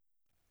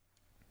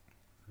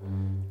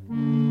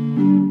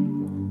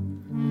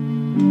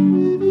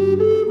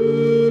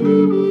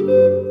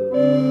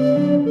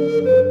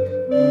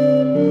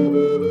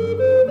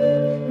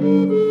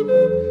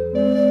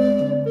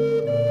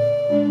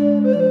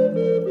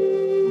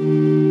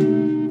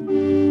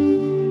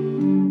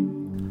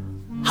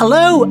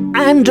Hello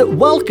and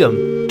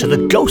welcome to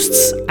the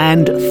Ghosts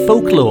and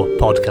Folklore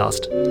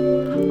podcast.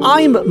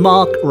 I'm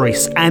Mark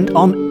Rees, and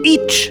on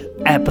each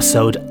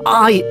episode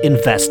I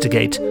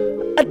investigate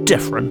a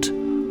different,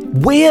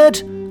 weird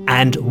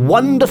and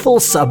wonderful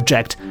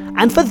subject,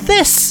 and for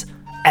this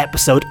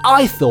episode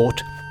I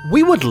thought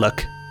we would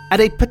look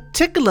at a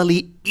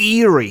particularly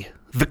eerie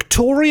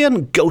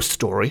Victorian ghost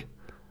story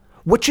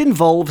which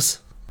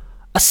involves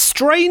a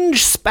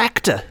strange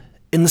spectre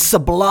in the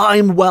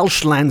sublime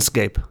Welsh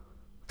landscape,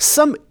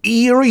 some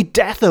eerie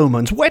death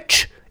omens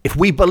which, if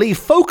we believe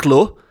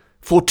folklore,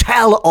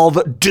 foretell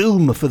of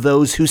doom for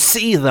those who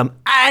see them,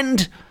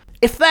 and,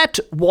 if that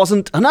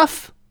wasn't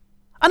enough,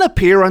 an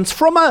appearance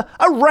from a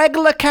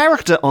regular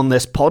character on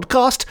this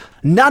podcast,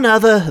 none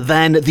other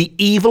than the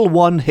Evil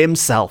One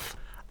himself.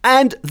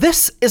 And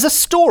this is a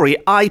story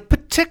I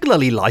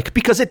particularly like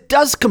because it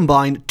does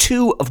combine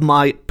two of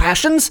my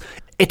passions.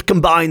 It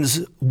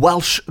combines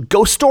Welsh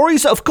ghost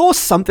stories, of course,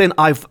 something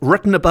I've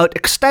written about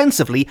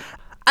extensively,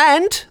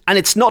 and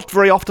it's not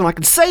very often I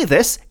can say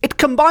this, it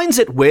combines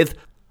it with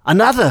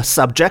another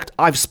subject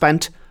I've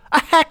spent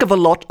a heck of a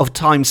lot of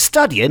time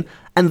studying,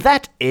 and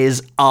that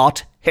is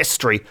art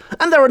history.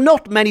 And there are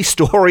not many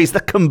stories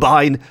that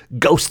combine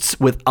ghosts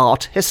with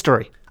art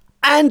history.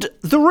 And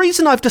the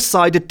reason I've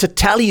decided to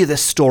tell you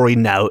this story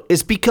now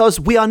is because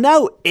we are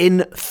now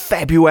in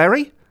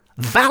February,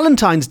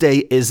 Valentine's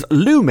Day is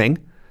looming,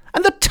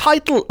 and the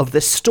title of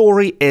this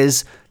story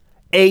is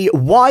A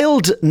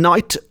Wild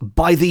Night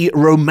by the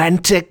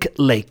Romantic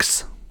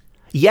Lakes.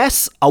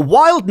 Yes, A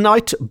Wild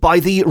Night by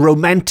the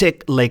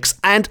Romantic Lakes,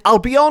 and I'll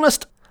be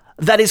honest,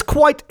 that is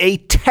quite a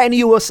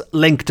tenuous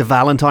link to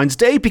Valentine's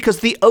Day because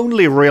the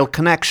only real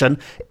connection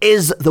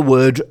is the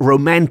word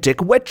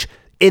romantic, which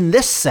in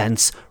this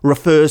sense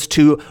refers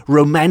to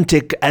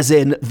romantic as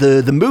in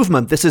the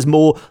movement. This is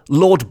more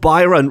Lord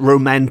Byron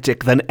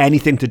romantic than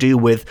anything to do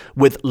with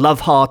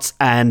love hearts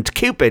and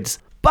cupids.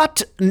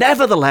 But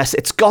nevertheless,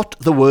 it's got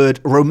the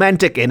word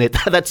romantic in it.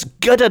 That's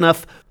good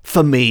enough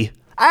for me.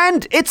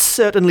 And it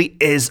certainly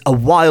is a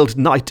wild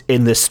night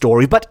in this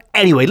story. But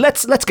anyway,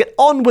 let's get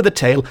on with the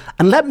tale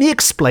and let me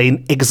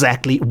explain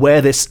exactly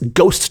where this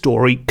ghost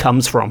story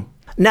comes from.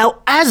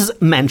 Now, as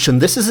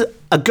mentioned, this is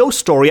a ghost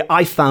story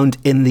I found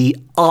in the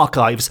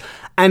archives,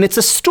 and it's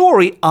a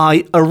story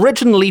I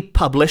originally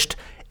published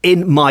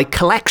in my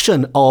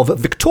collection of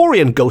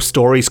Victorian ghost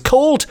stories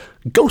called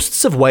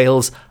Ghosts of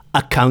Wales,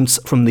 Accounts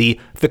from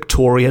the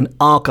Victorian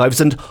Archives.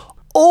 And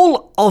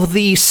all of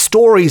the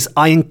stories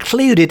I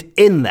included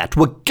in that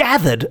were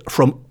gathered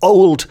from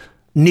old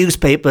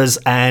newspapers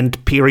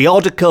and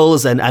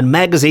periodicals and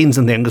magazines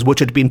and things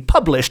which had been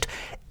published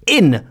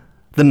in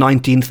the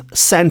 19th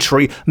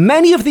century.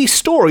 Many of these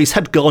stories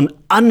had gone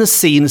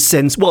unseen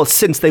since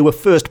they were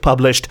first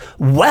published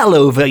well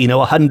over,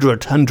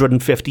 100,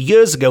 150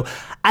 years ago.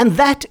 And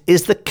that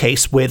is the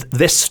case with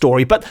this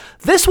story. But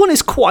this one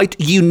is quite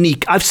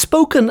unique. I've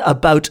spoken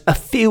about a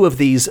few of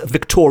these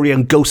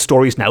Victorian ghost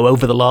stories now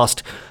over the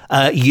last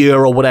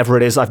year or whatever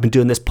it is I've been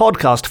doing this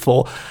podcast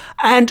for.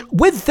 And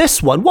with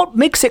this one, what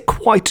makes it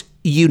quite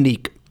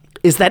unique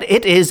is that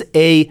it is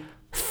a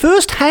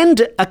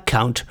first-hand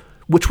account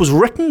which was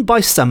written by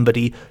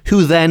somebody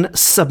who then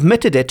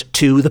submitted it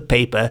to the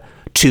paper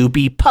to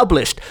be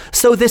published.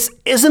 So this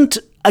isn't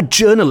a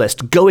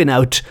journalist going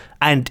out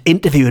and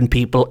interviewing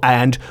people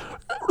and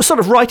sort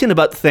of writing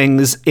about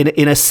things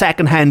in a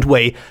second-hand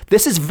way.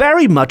 This is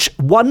very much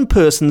one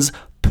person's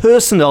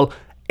personal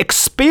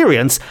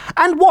experience,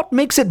 and what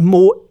makes it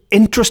more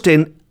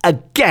interesting,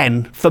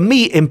 again, for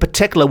me in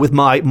particular, with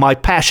my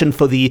passion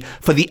for the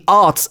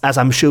arts, as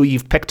I'm sure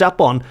you've picked up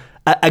on,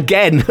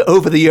 again,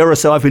 over the year or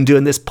so I've been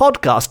doing this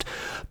podcast,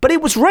 but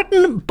it was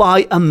written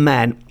by a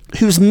man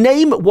whose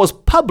name was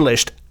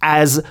published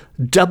as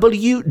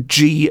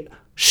W.G.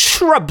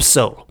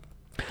 Shrubsole.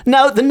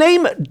 Now, the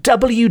name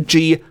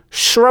W.G.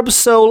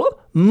 Shrubsole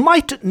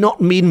might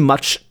not mean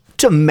much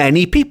to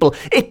many people.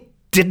 It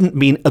didn't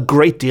mean a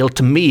great deal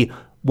to me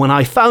when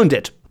I found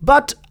it.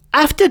 But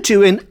after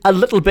doing a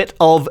little bit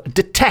of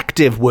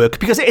detective work,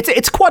 because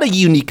it's quite a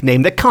unique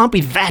name, there can't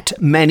be that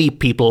many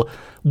people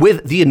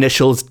with the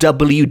initials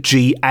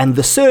WG and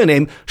the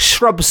surname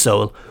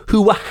Shrubsole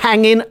who were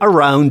hanging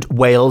around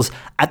Wales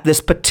at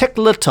this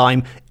particular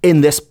time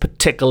in this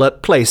particular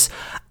place.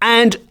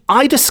 And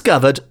I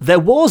discovered there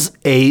was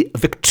a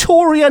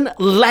Victorian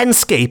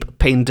landscape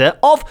painter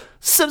of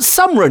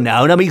some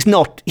renown. I mean,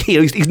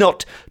 he's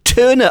not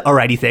Turner or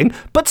anything,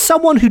 but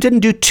someone who didn't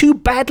do too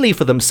badly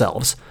for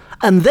themselves.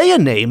 And their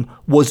name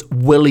was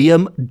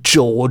William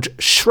George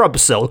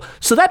Shrubsole.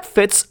 So that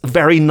fits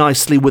very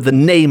nicely with the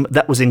name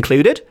that was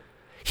included.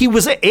 He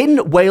was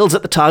in Wales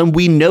at the time.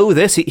 We know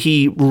this.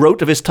 He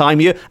wrote of his time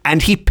here,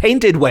 and he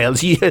painted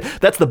Wales.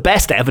 That's the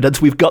best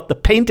evidence. We've got the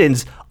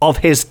paintings of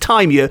his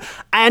time here.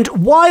 And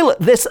while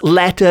this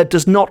letter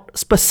does not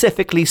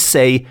specifically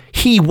say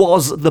he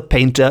was the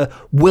painter,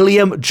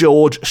 William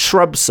George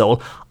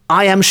Shrubsole,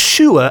 I am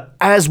sure,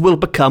 as will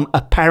become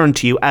apparent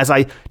to you as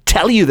I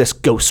tell you this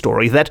ghost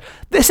story, that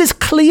this is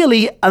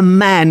clearly a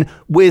man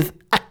with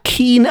a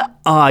keen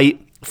eye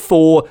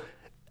for,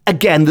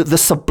 again, the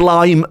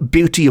sublime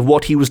beauty of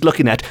what he was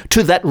looking at,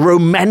 to that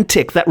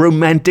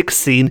romantic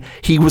scene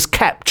he was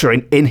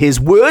capturing in his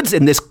words,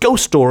 in this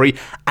ghost story,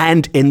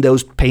 and in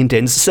those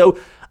paintings. So,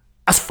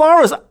 as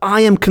far as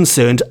I am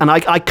concerned, and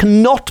I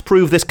cannot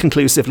prove this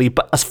conclusively,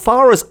 but as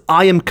far as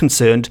I am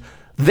concerned,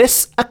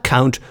 this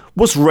account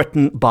was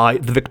written by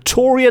the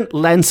Victorian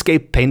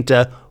landscape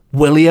painter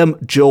William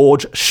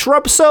George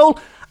Shrubsole.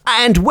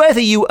 And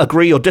whether you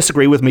agree or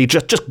disagree with me,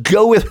 just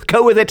go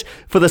with it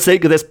for the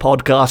sake of this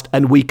podcast,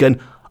 and we can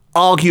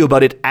argue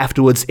about it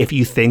afterwards if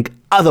you think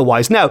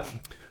otherwise. Now,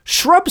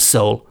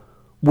 Shrubsole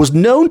was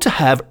known to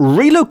have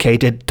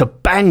relocated to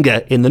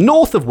Bangor in the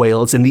north of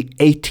Wales in the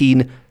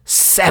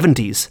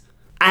 1870s.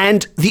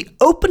 And the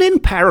opening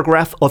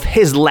paragraph of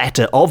his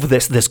letter, of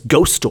this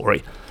ghost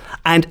story,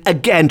 and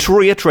again, to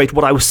reiterate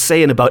what I was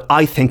saying about,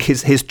 I think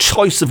his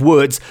choice of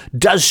words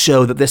does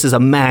show that this is a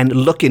man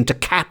looking to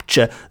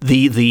capture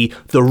the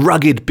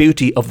rugged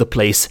beauty of the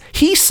place.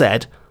 He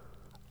said,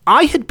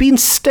 "I had been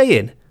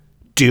staying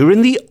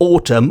during the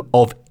autumn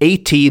of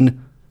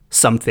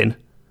 18-something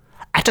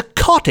at a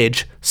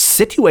cottage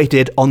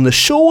situated on the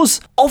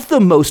shores of the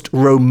most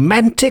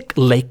romantic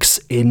lakes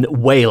in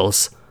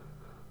Wales.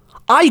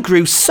 I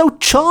grew so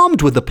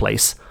charmed with the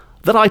place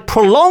that I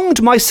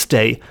prolonged my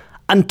stay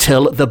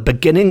until the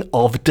beginning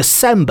of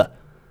December,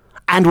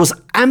 and was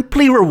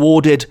amply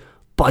rewarded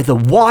by the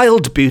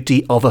wild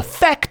beauty of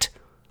effect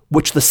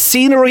which the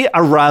scenery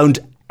around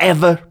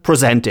ever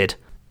presented."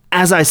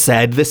 As I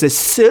said, this is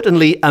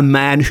certainly a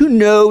man who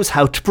knows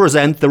how to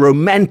present the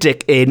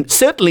romantic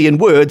certainly in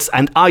words,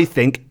 and I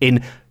think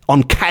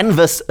on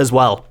canvas as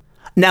well.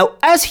 Now,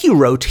 as he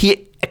wrote,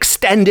 he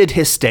extended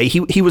his stay.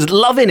 He was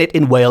loving it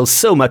in Wales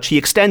so much, he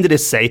extended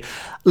his stay.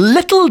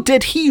 Little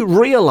did he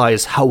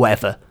realise,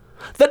 however,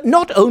 that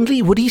not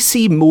only would he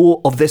see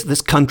more of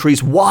this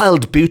country's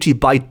wild beauty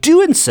by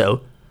doing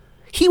so,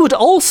 he would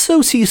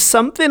also see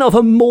something of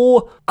a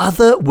more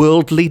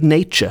otherworldly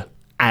nature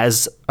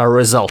as a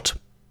result.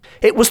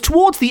 It was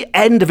towards the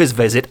end of his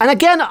visit, and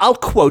again I'll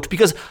quote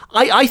because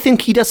I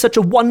think he does such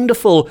a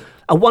wonderful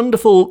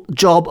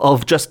job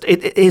of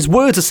his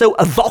words are so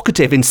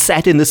evocative in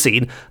setting the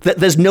scene that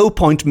there's no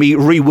point me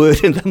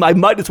rewording them. I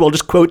might as well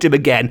just quote him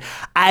again.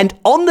 And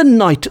on the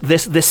night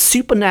this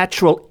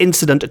supernatural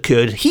incident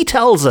occurred, he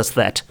tells us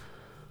that,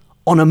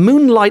 "On a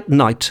moonlight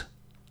night,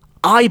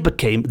 I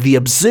became the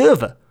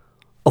observer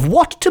of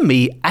what to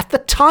me at the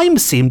time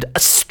seemed a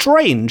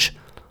strange,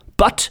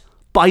 but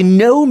by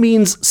no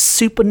means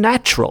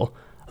supernatural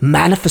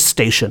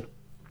manifestation.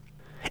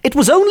 It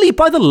was only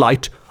by the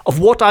light of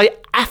what I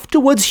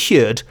afterwards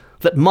heard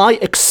that my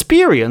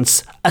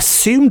experience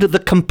assumed the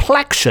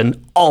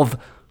complexion of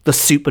the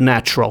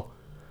supernatural.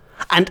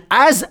 And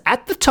as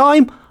at the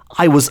time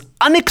I was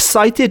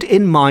unexcited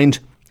in mind,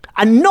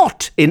 and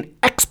not in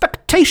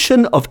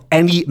expectation of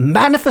any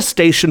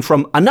manifestation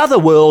from another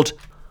world,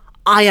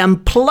 I am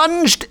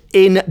plunged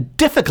in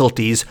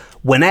difficulties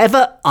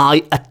whenever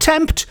I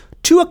attempt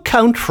to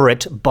account for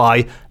it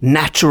by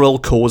natural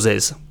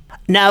causes."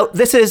 Now,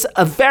 this is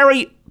a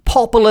very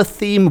popular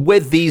theme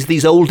with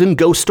these olden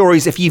ghost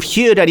stories. If you've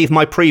heard any of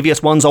my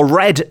previous ones or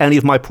read any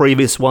of my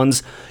previous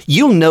ones,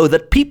 you'll know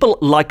that people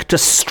like to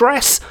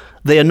stress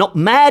they are not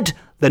mad,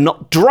 they're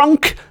not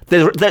drunk,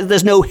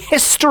 there's no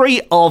history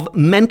of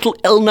mental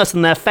illness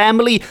in their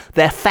family,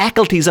 their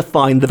faculties are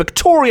fine. The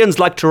Victorians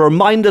like to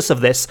remind us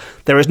of this.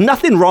 There is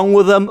nothing wrong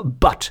with them,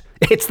 but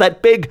it's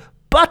that big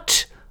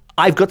but.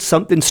 I've got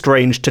something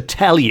strange to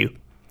tell you.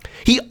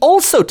 He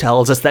also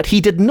tells us that he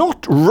did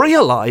not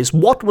realise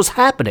what was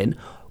happening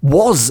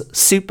was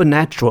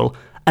supernatural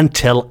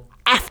until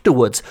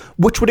afterwards,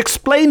 which would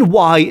explain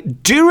why,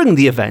 during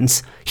the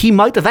events, he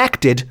might have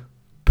acted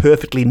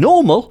perfectly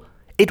normal.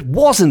 It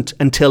wasn't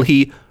until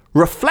he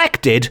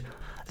reflected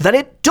that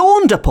it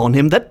dawned upon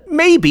him that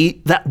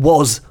maybe that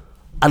was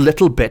a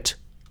little bit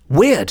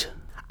weird.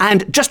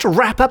 And just to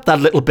wrap up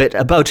that little bit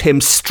about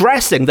him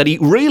stressing that he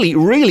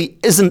really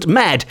isn't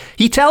mad,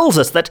 he tells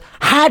us that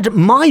had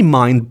my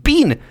mind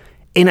been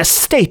in a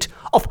state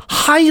of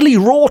highly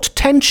wrought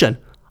tension,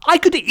 I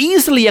could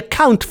easily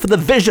account for the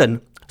vision,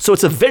 so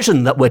it's a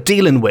vision that we're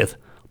dealing with,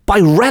 by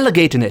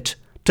relegating it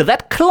to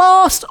that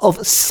class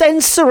of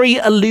sensory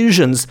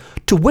illusions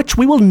to which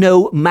we will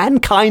know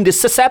mankind is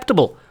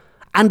susceptible,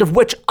 and of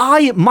which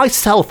I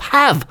myself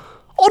have,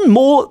 on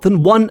more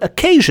than one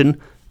occasion,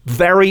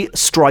 very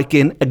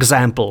striking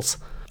examples.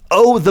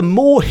 Oh, the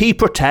more he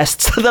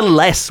protests, the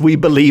less we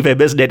believe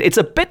him, isn't it? It's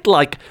a bit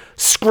like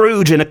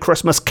Scrooge in A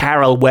Christmas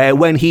Carol, where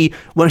when he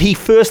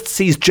first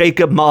sees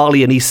Jacob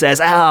Marley and he says,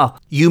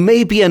 you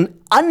may be an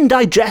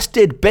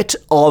undigested bit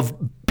of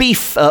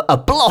beef, a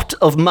blot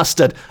of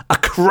mustard, a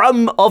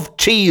crumb of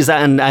cheese,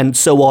 and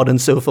so on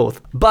and so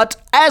forth. But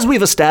as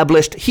we've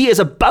established, he is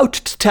about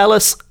to tell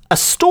us a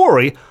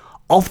story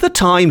of the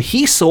time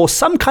he saw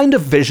some kind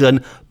of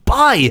vision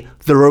by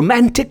the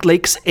romantic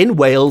lakes in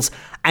Wales,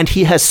 and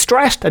he has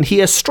stressed that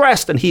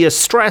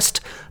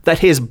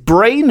his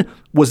brain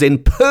was in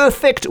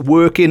perfect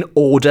working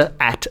order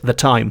at the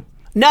time.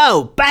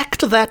 Now, back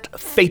to that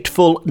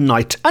fateful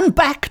night, and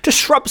back to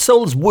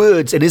Shrubsole's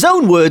words. In his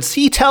own words,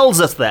 he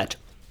tells us that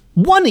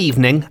one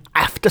evening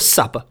after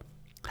supper,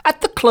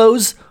 at the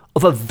close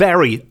of a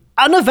very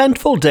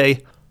uneventful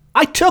day,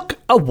 I took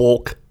a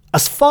walk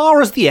as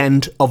far as the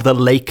end of the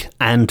lake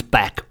and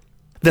back.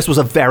 This was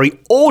a very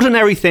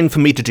ordinary thing for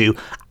me to do,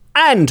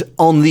 and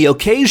on the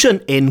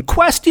occasion in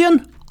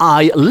question,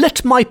 I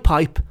lit my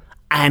pipe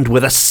and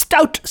with a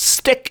stout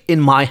stick in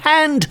my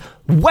hand,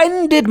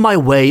 wended my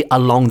way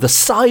along the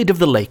side of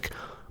the lake,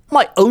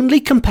 my only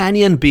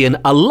companion being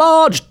a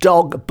large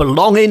dog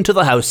belonging to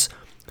the house.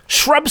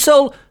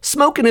 Shrubsole,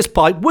 smoking his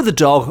pipe with the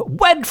dog,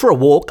 went for a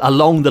walk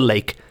along the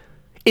lake.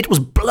 It was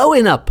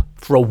blowing up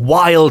for a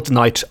wild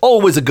night,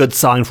 always a good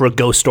sign for a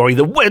ghost story.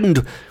 The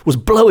wind was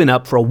blowing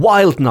up for a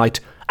wild night,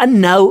 and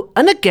now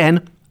and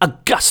again a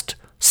gust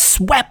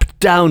swept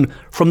down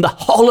from the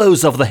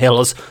hollows of the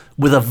hills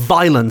with a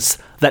violence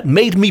that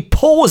made me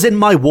pause in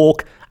my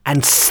walk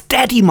and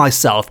steady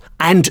myself,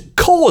 and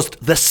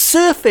caused the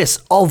surface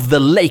of the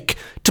lake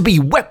to be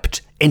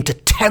whipped into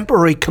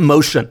temporary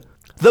commotion.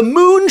 The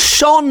moon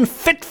shone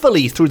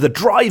fitfully through the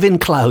driving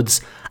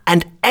clouds,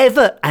 and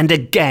ever and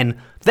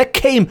again there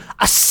came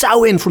a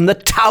soughing from the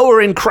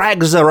towering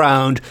crags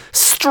around,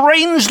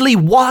 strangely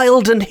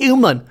wild and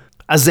human,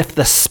 as if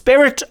the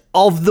spirit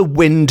of the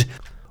wind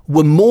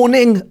were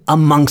mourning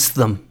amongst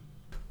them.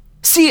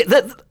 See,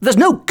 there's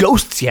no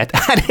ghosts yet,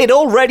 and it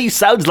already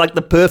sounds like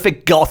the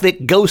perfect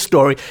gothic ghost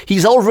story.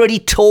 He's already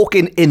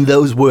talking in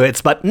those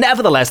words, but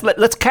nevertheless,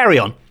 let's carry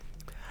on.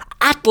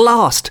 At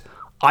last,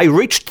 I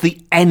reached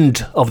the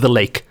end of the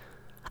lake,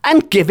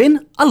 and giving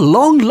a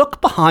long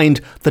look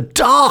behind the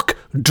dark,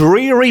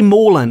 dreary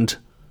moorland,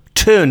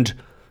 turned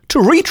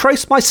to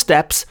retrace my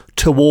steps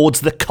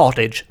towards the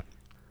cottage.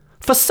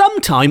 For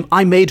some time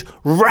I made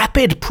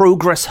rapid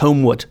progress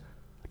homeward,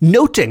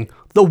 noting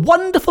the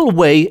wonderful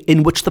way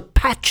in which the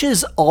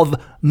patches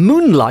of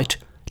moonlight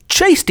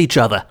chased each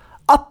other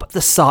up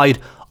the side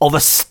of a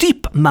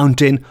steep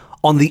mountain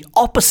on the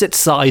opposite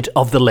side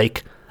of the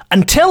lake,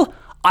 until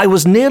I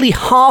was nearly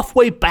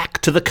halfway back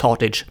to the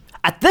cottage.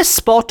 At this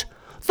spot,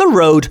 the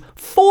road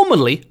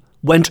formerly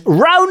went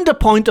round a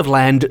point of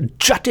land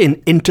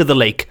jutting into the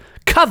lake,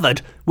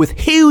 covered with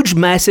huge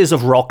masses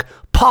of rock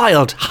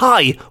piled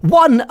high,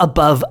 one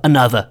above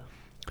another.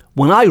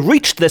 When I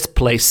reached this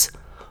place,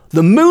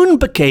 the moon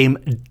became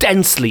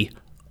densely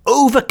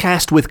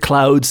overcast with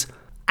clouds,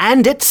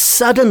 and it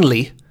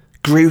suddenly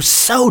grew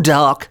so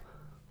dark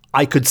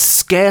I could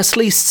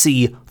scarcely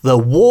see the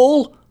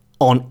wall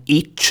on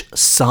each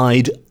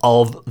side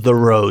of the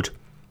road.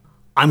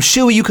 I'm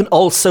sure you can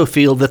also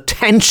feel the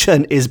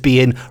tension is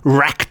being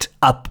racked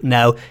up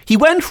now. He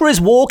went for his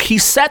walk, he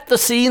set the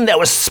scene, there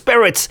were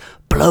spirits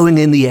blowing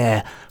in the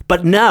air,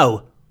 but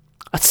now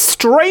a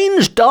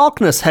strange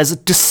darkness has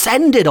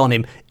descended on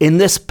him in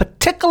this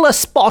particular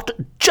spot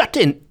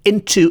jutting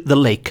into the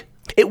lake.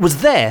 It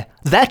was there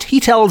that, he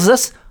tells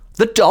us,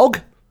 the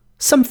dog,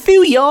 some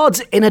few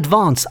yards in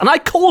advance, and I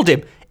called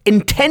him,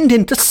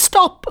 intending to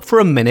stop for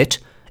a minute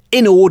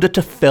in order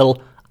to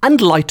fill and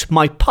light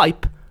my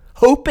pipe,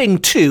 hoping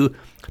too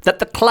that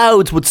the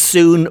clouds would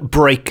soon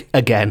break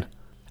again.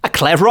 A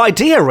clever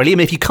idea, really. I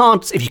mean, if you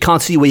can't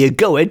see where you're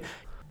going,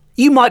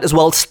 you might as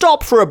well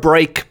stop for a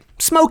break,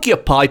 smoke your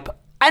pipe,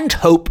 and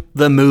hope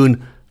the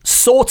moon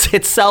sorts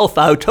itself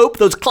out, hope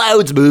those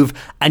clouds move,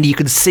 and you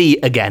can see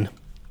again.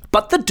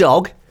 But the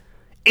dog,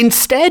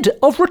 instead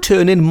of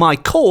returning my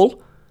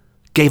call,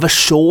 gave a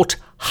short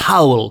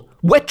howl,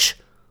 which,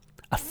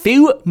 a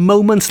few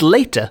moments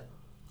later,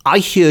 I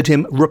heard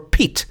him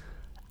repeat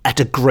at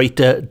a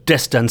greater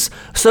distance.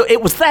 So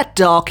it was that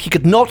dark, he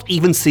could not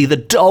even see the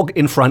dog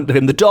in front of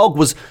him. The dog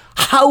was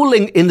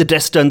howling in the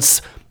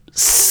distance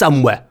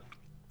somewhere.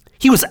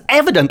 He was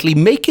evidently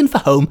making for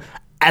home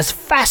as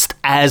fast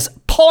as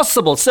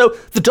possible. So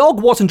the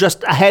dog wasn't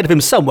just ahead of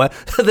him somewhere,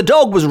 the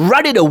dog was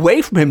running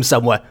away from him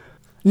somewhere.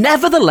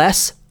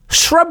 Nevertheless,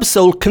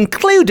 Shrubsole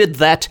concluded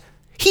that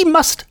he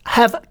must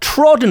have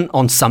trodden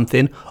on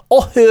something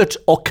or hurt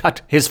or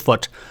cut his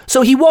foot.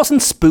 So he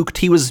wasn't spooked,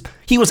 he was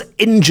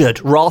injured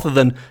rather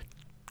than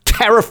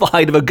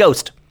terrified of a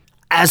ghost.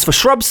 As for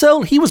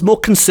Shrubsole, he was more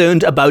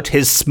concerned about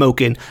his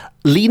smoking.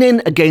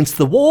 Leaning against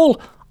the wall,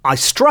 I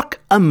struck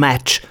a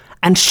match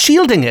and,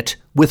 shielding it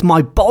with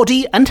my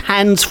body and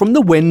hands from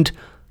the wind,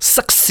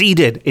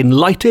 succeeded in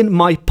lighting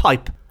my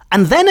pipe.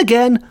 And then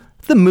again,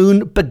 the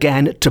moon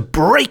began to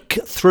break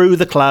through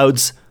the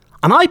clouds,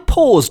 and I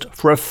paused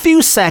for a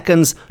few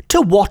seconds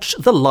to watch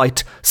the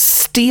light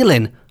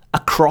stealing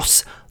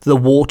across the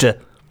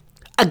water.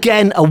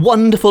 Again, a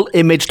wonderful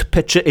imaged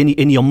picture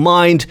in your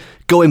mind,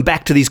 going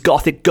back to these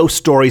gothic ghost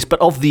stories,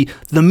 but of the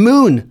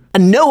moon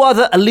and no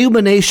other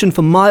illumination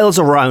for miles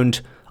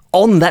around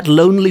on that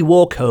lonely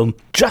walk home,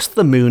 just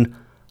the moon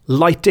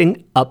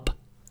lighting up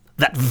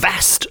that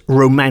vast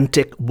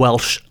romantic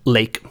Welsh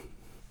lake.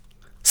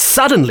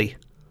 Suddenly,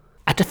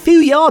 at a few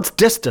yards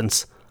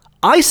distance,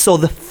 I saw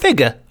the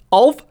figure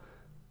of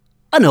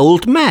an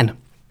old man,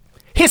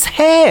 his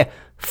hair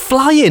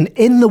flying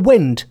in the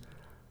wind,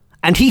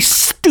 and he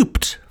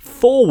stooped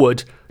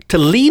forward to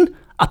lean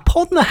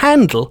upon the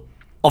handle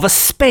of a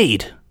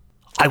spade.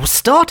 I was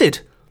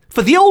startled,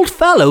 for the old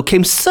fellow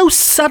came so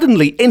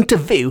suddenly into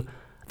view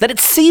that it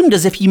seemed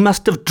as if he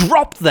must have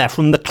dropped there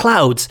from the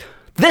clouds.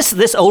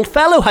 This old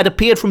fellow had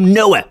appeared from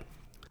nowhere.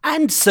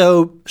 And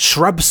so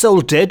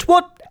Shrubsole did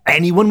what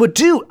anyone would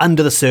do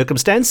under the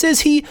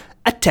circumstances. He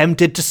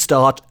attempted to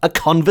start a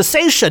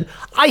conversation.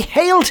 I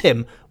hailed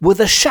him with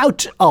a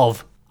shout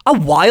of, "A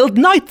wild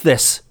night,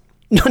 this."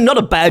 Not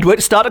a bad way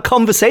to start a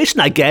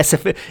conversation, I guess,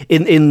 if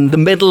in the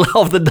middle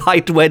of the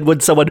night when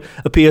someone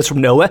appears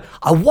from nowhere.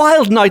 A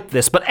wild night,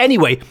 this. But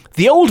anyway,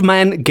 the old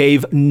man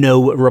gave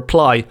no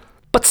reply,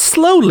 but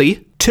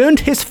slowly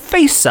turned his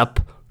face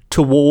up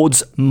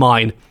towards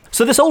mine.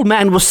 So this old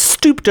man was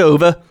stooped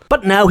over,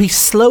 but now he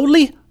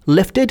slowly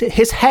lifted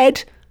his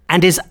head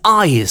and his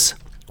eyes,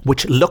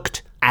 which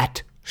looked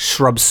at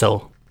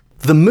Shrubsole.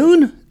 The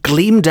moon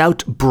gleamed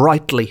out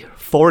brightly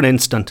for an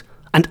instant,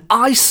 and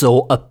I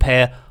saw a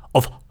pair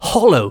of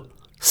hollow,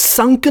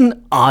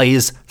 sunken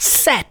eyes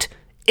set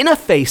in a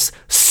face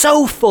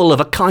so full of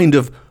a kind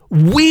of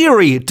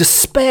weary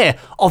despair,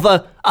 of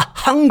a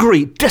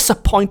hungry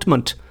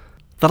disappointment,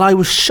 that I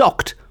was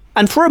shocked,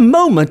 and for a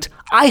moment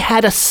I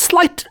had a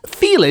slight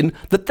feeling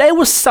that there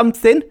was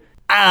something.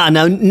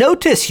 Now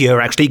notice here,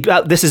 actually,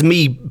 this is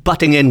me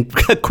butting in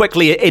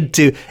quickly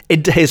into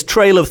his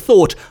trail of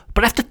thought,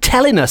 but after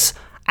telling us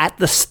at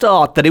the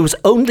start that it was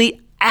only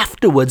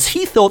afterwards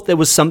he thought there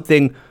was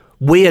something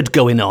weird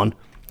going on,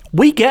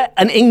 we get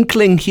an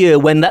inkling here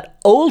when that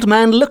old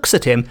man looks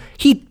at him.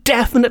 He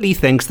definitely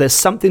thinks there's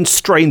something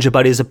strange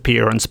about his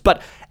appearance.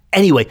 But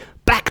anyway,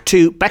 back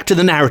to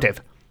the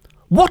narrative.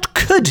 What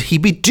could he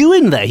be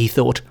doing there, he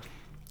thought.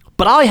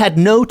 But I had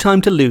no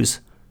time to lose.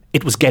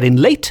 It was getting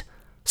late,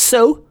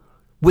 so,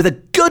 with a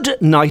good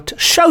night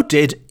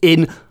shouted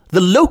in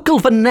the local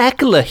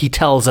vernacular, he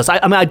tells us. I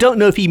mean, I don't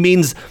know if he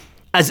means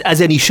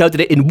as in he shouted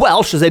it in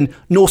Welsh, as in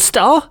North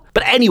Star.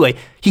 But anyway,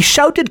 he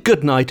shouted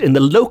goodnight in the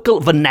local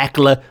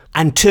vernacular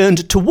and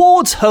turned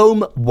towards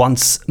home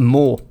once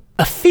more.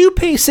 A few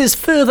paces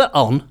further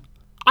on,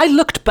 I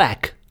looked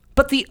back,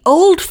 but the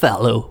old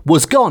fellow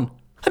was gone,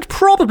 had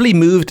probably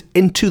moved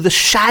into the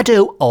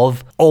shadow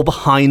of or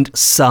behind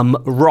some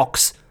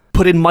rocks.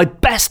 Putting my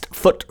best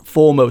foot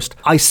foremost,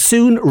 I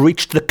soon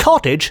reached the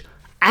cottage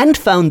and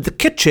found the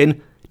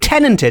kitchen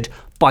tenanted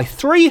by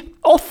 3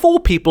 or 4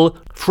 people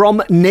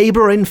from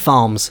neighbouring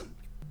farms.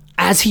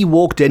 As he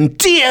walked in,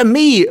 "Dear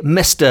me,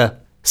 mister,"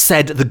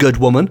 said the good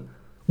woman,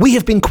 "we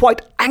have been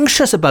quite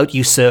anxious about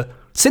you, sir,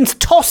 since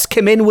Toss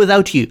came in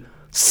without you.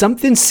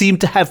 Something seemed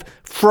to have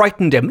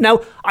frightened him." Now,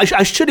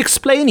 I should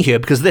explain here,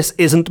 because this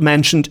isn't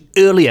mentioned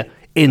earlier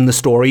in the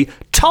story.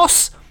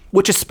 Toss,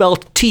 which is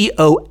spelled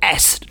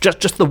T-O-S,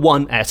 just the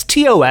one S.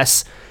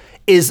 T-O-S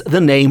is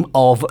the name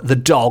of the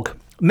dog.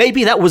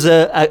 Maybe that was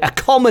a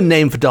common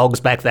name for dogs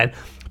back then.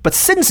 But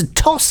since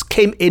Toss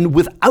came in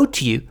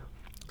without you,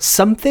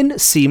 something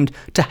seemed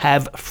to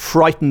have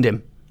frightened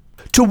him.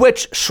 To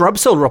which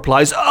Shrubsole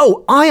replies,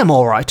 "Oh, I am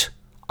all right,"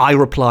 I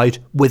replied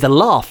with a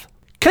laugh.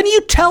 "Can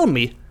you tell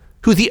me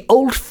who the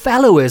old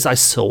fellow is I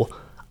saw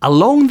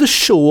along the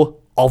shore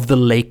of the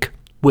lake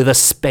with a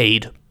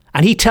spade?"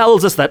 And he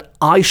tells us that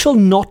I shall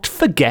not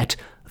forget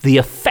the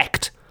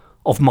effect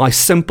of my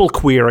simple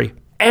query.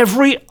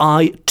 Every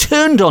eye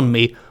turned on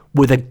me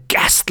with a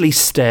ghastly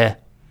stare.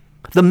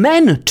 The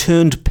men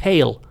turned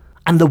pale,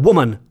 and the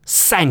woman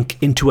sank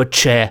into a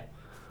chair.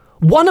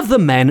 One of the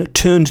men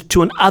turned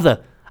to another,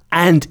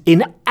 and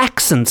in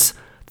accents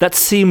that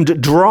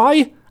seemed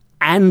dry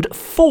and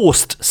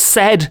forced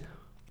said,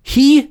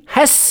 "He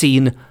has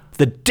seen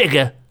the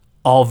digger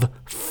of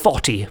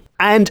 40.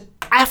 And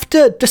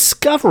after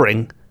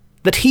discovering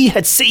that he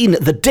had seen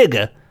the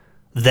digger,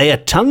 their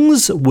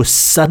tongues were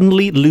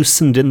suddenly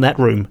loosened in that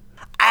room.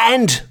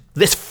 And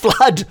this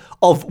flood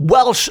of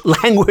Welsh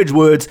language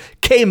words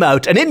came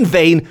out, and in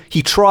vain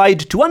he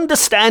tried to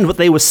understand what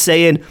they were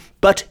saying,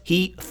 but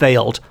he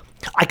failed.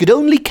 I could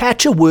only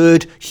catch a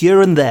word here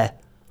and there,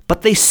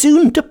 but they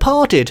soon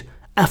departed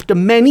after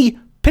many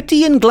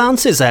pitying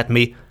glances at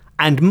me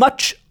and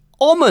much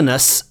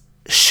ominous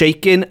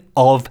shaking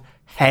of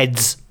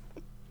heads.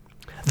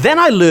 Then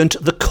I learnt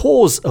the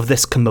cause of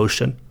this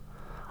commotion.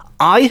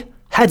 I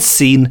had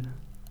seen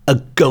a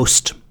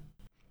ghost.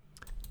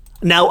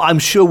 Now, I'm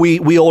sure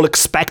we all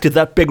expected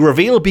that big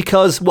reveal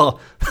because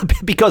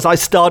I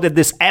started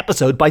this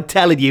episode by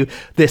telling you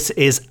this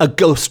is a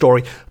ghost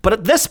story. But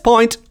at this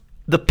point,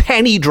 the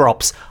penny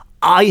drops.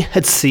 I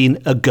had seen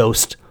a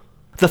ghost.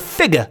 The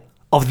figure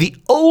of the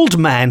old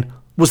man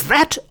was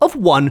that of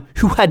one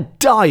who had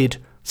died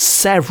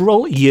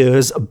several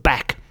years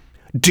back.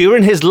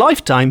 During his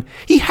lifetime,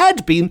 he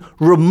had been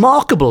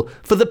remarkable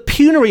for the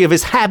penury of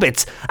his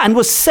habits and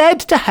was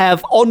said to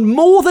have, on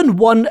more than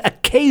one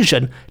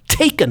occasion,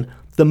 taken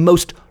the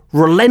most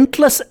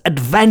relentless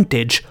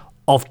advantage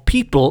of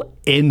people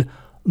in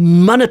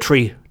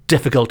monetary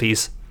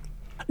difficulties.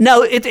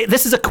 Now,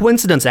 this is a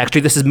coincidence,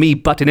 actually. This is me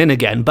butting in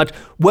again. But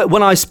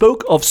when I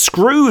spoke of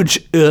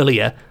Scrooge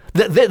earlier,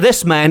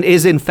 This man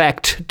is in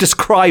fact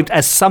described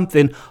as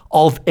something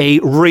of a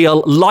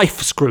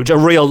real-life Scrooge, a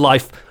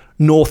real-life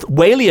North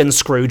Walian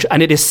Scrooge,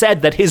 and it is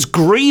said that his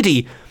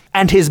greedy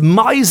and his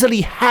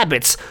miserly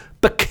habits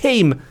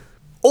became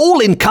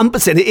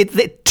all-encompassing.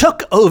 It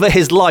took over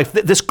his life.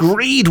 This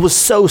greed was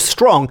so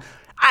strong,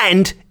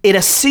 and it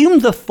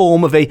assumed the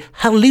form of a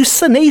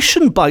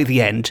hallucination by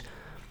the end.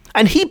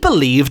 And he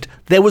believed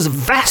there was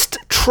vast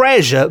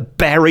treasure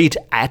buried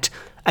at,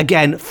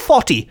 again,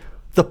 Foti,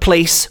 the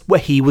place where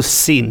he was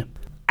seen.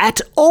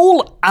 At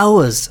all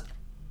hours,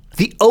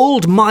 the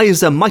old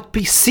miser might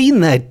be seen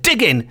there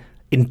digging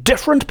in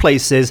different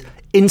places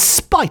in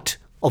spite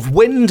of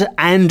wind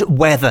and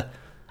weather.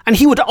 And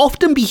he would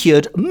often be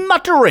heard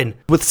muttering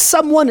with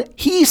someone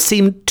he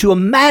seemed to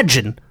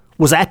imagine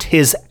was at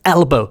his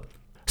elbow.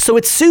 So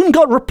it soon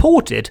got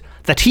reported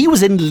that he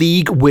was in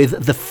league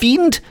with the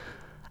fiend,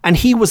 and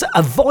he was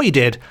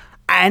avoided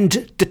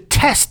and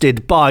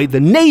detested by the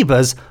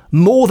neighbours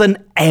more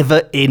than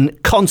ever in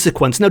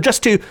consequence. Now,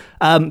 just to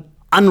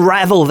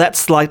unravel that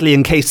slightly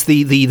in case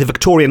the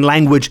Victorian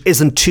language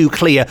isn't too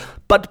clear,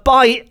 but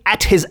by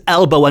at his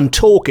elbow and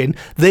talking,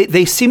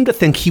 they seem to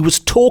think he was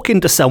talking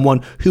to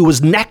someone who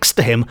was next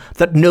to him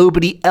that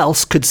nobody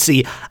else could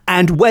see.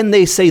 And when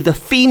they say the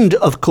fiend,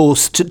 of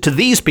course, to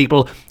these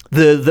people,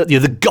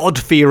 the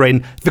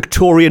God-fearing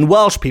Victorian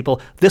Welsh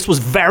people, this was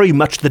very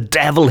much the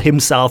devil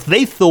himself.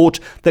 They thought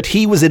that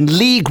he was in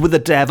league with the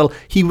devil,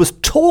 he was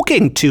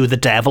talking to the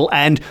devil,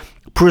 and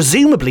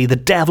presumably the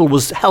devil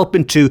was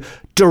helping to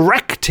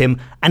direct him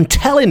and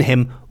telling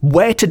him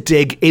where to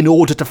dig in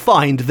order to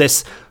find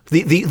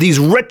these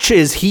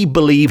riches he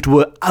believed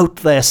were out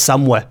there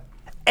somewhere.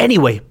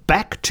 Anyway,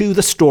 back to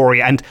the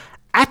story, and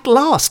at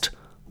last,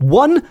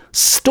 one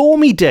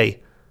stormy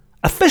day,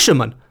 a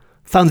fisherman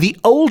found the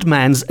old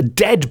man's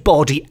dead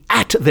body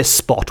at this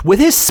spot, with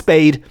his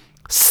spade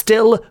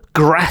still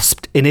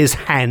grasped in his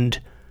hand.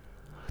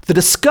 The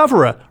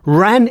discoverer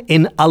ran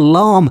in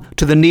alarm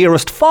to the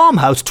nearest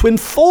farmhouse to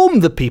inform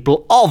the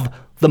people of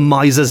the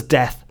miser's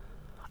death,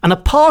 and a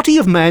party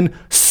of men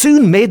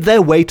soon made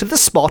their way to the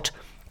spot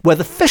where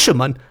the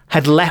fisherman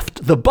had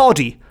left the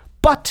body,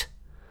 but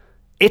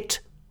it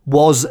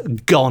was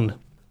gone,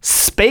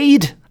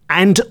 spade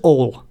and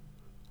all,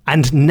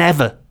 and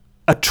never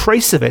a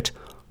trace of it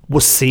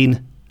was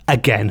seen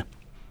again.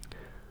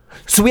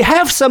 So we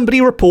have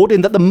somebody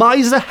reporting that the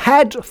miser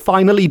had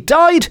finally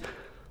died,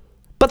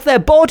 but their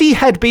body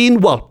had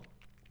been,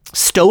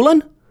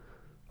 stolen,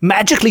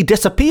 magically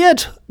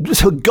disappeared,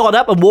 so got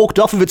up and walked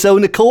off of its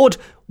own accord.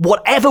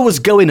 Whatever was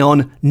going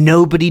on,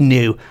 nobody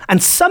knew.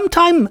 And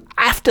sometime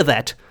after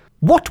that,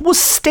 what was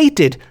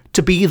stated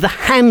to be the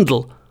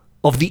handle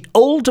of the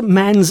old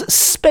man's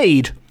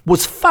spade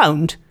was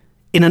found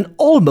in an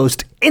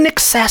almost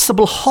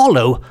inaccessible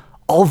hollow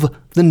of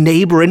the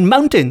neighbouring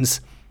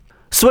mountains.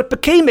 So it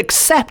became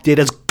accepted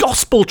as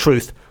gospel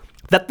truth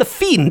that the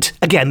fiend,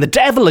 again, the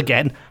devil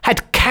again,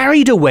 had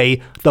carried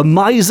away the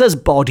miser's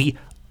body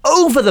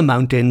over the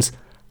mountains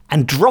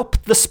and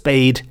dropped the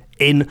spade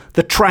in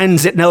the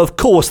transit. Now, of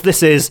course,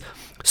 this is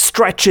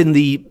stretching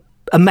the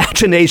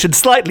imagination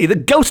slightly. The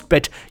ghost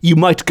bit you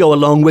might go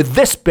along with.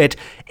 This bit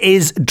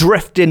is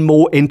drifting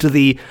more into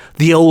the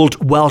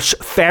old Welsh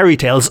fairy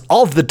tales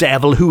of the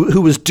devil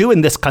who was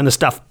doing this kind of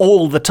stuff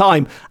all the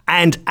time.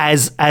 And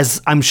as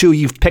I'm sure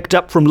you've picked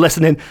up from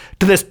listening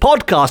to this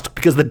podcast,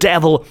 because the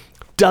devil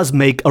does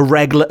make a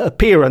regular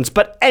appearance.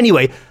 But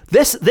anyway,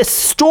 this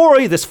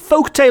story, this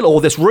folktale,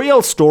 or this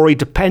real story,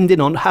 depending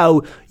on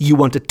how you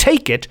want to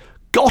take it,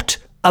 got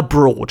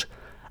abroad.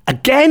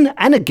 Again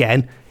and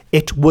again,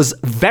 it was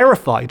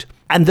verified,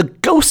 and the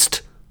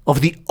ghost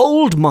of the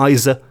old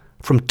miser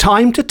from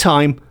time to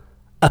time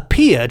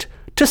appeared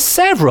to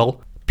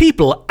several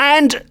people.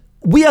 And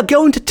we are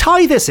going to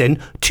tie this in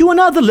to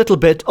another little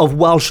bit of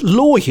Welsh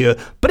lore here,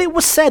 but it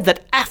was said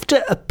that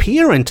after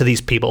appearing to these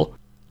people,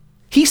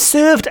 he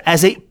served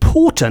as a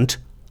portent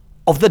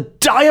of the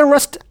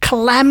direst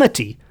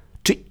calamity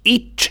to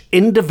each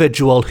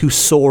individual who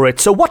saw it.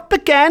 So what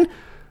began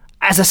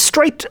as a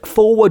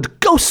straightforward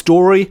ghost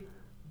story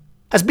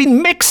has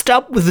been mixed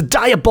up with the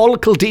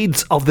diabolical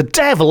deeds of the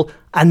devil,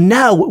 and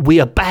now we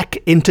are back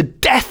into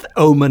Death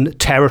Omen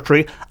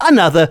territory,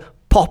 another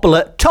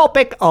popular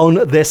topic on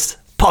this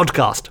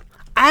podcast.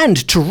 And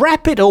to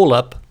wrap it all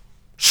up,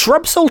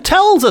 Shrubsole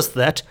tells us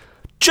that,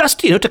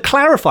 just, to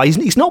clarify,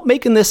 he's not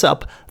making this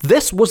up,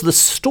 this was the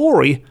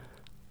story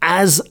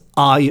as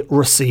I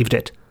received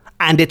it.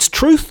 And its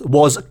truth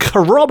was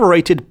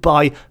corroborated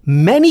by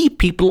many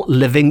people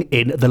living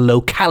in the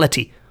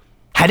locality.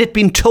 Had it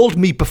been told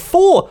me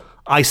before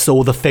I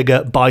saw the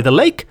figure by the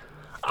lake,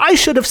 I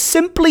should have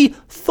simply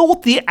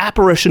thought the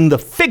apparition the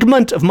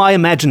figment of my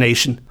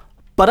imagination.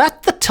 But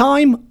at the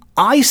time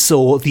I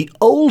saw the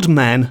old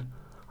man,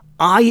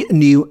 I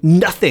knew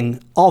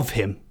nothing of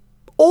him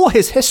or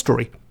his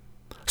history.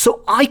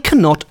 So I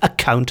cannot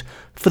account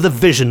for the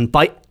vision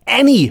by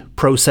any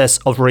process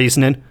of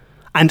reasoning,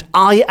 and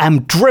I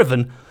am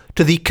driven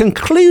to the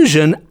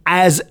conclusion,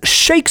 as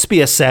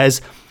Shakespeare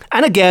says,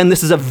 And again,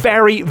 this is a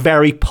very,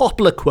 very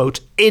popular quote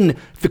in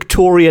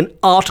Victorian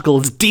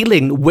articles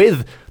dealing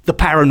with the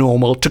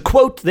paranormal. To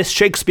quote this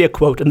Shakespeare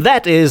quote, and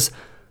that is,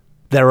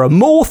 "There are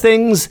more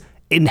things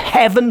in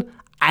heaven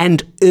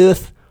and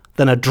earth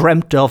than are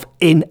dreamt of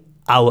in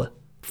our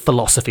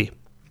philosophy."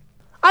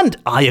 And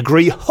I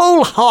agree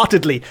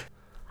wholeheartedly.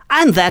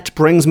 And that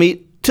brings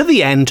me to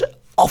the end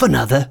of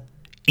another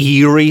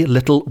eerie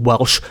little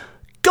Welsh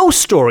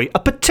ghost story. A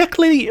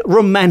particularly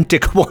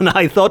romantic one,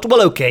 I thought.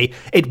 Well, okay,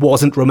 it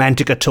wasn't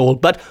romantic at all,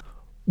 but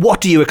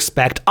what do you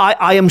expect?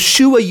 I am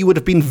sure you would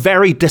have been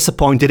very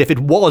disappointed if it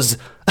was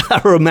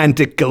a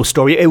romantic ghost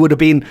story. It would have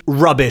been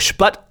rubbish.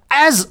 But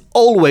as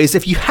always,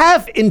 if you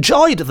have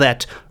enjoyed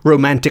that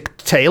romantic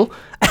tale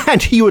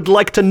and you would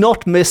like to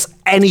not miss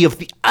any of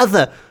the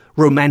other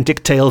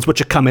romantic tales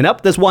which are coming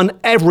up, there's one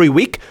every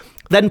week,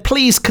 then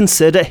please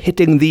consider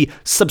hitting the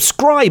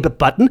subscribe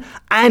button.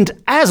 And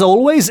as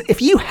always,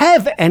 if you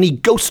have any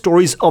ghost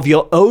stories of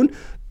your own,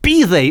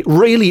 be they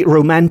really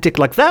romantic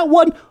like that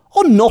one,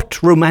 or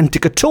not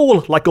romantic at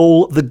all like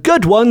all the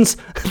good ones,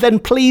 then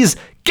please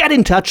get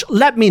in touch,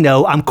 let me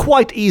know. I'm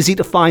quite easy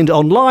to find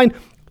online.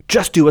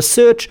 Just do a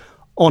search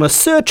on a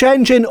search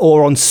engine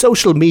or on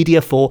social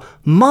media for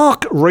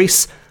Mark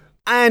Rees,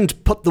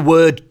 and put the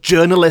word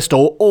journalist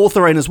or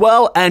author in as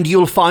well, and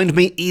you'll find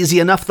me easy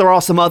enough. There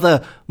are some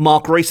other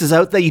Mark Reeses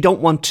out there. You don't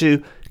want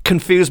to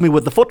confuse me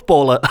with the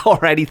footballer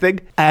or anything.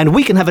 And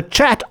we can have a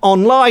chat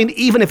online,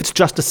 even if it's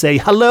just to say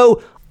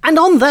hello. And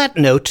on that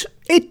note,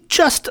 it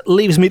just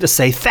leaves me to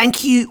say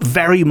thank you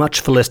very much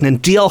for listening.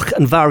 Diolch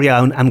yn fawr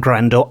iawn am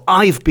gwrando.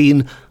 I've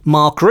been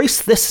Mark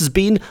Rees. This has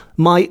been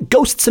my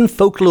Ghosts and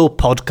Folklore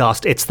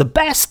podcast. It's the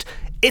best,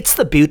 it's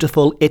the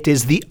beautiful, it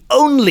is the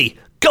only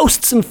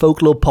Ghosts and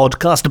Folklore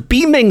podcast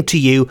beaming to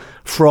you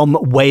from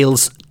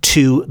Wales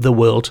to the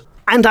world.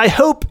 And I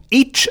hope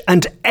each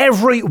and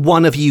every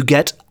one of you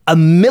get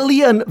 1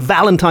 million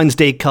Valentine's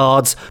Day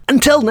cards.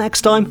 Until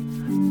next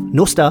time,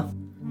 Nostar.